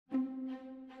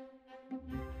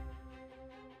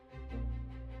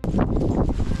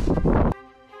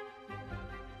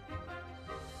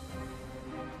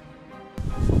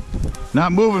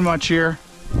Not moving much here.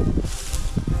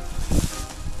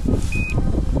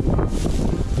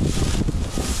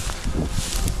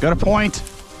 Got a point.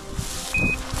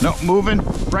 No, moving.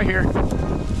 Right here.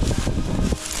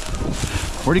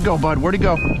 Where'd he go, bud? Where'd he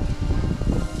go?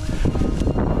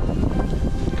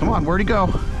 Come on, where'd he go?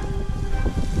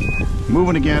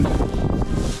 Moving again.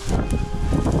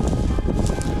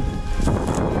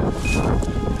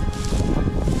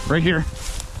 Right here.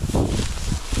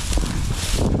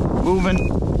 Moving.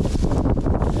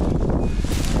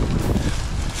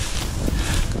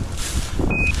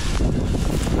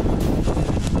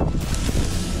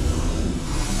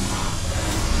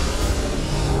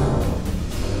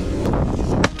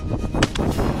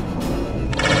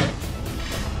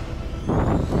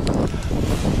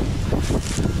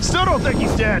 Still don't think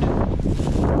he's dead.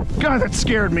 God, that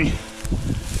scared me.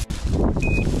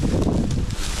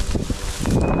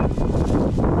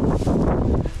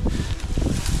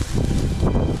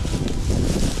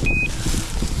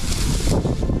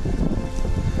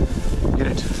 Get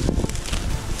it.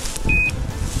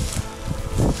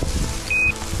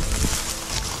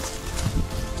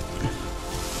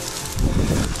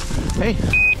 Hey,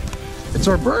 it's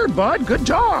our bird, bud. Good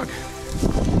dog.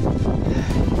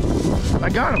 I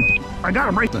got him. I got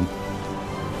him right then.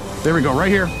 There we go.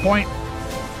 Right here. Point.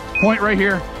 Point right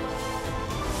here.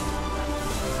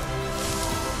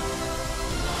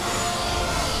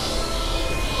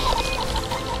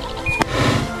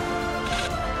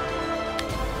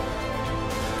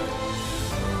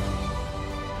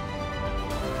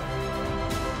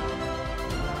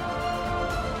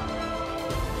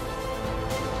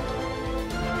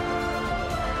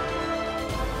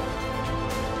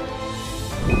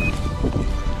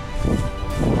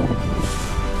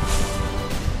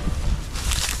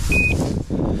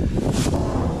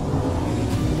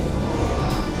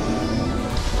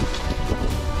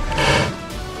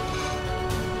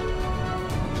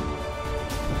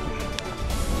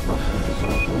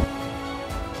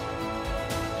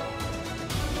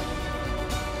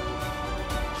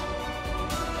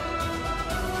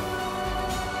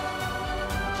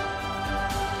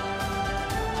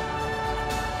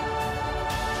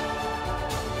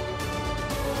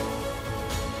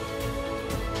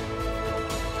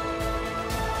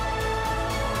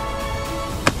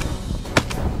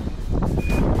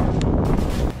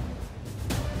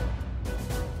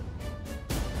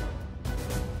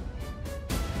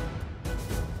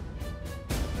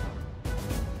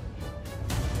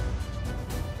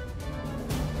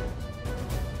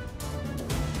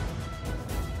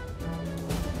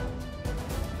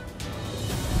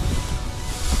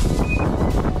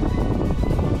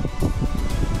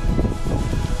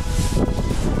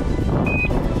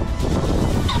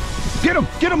 Get him!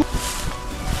 Get him!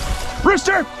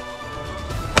 Rooster!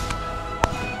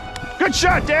 Good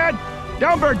shot, Dad!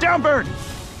 Down bird, down bird!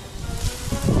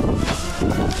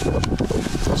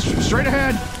 Straight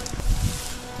ahead.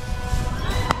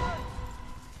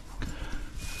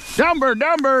 Down bird,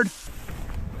 down bird!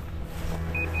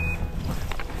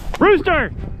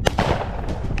 Rooster!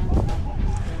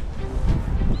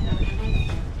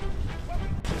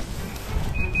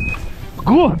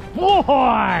 Good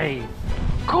boy!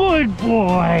 Good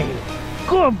boy!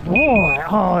 Good boy!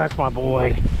 Oh, that's my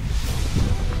boy.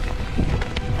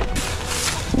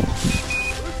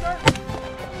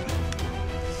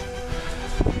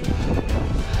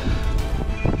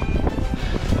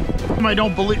 I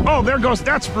don't believe. Oh, there goes.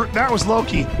 That was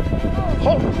Loki.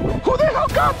 Oh, who the hell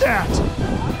got that?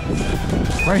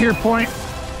 Right here, point.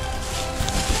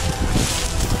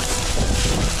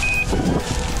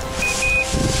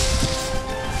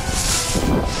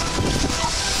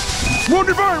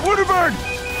 Wounded bird! Wounded bird!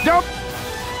 Down.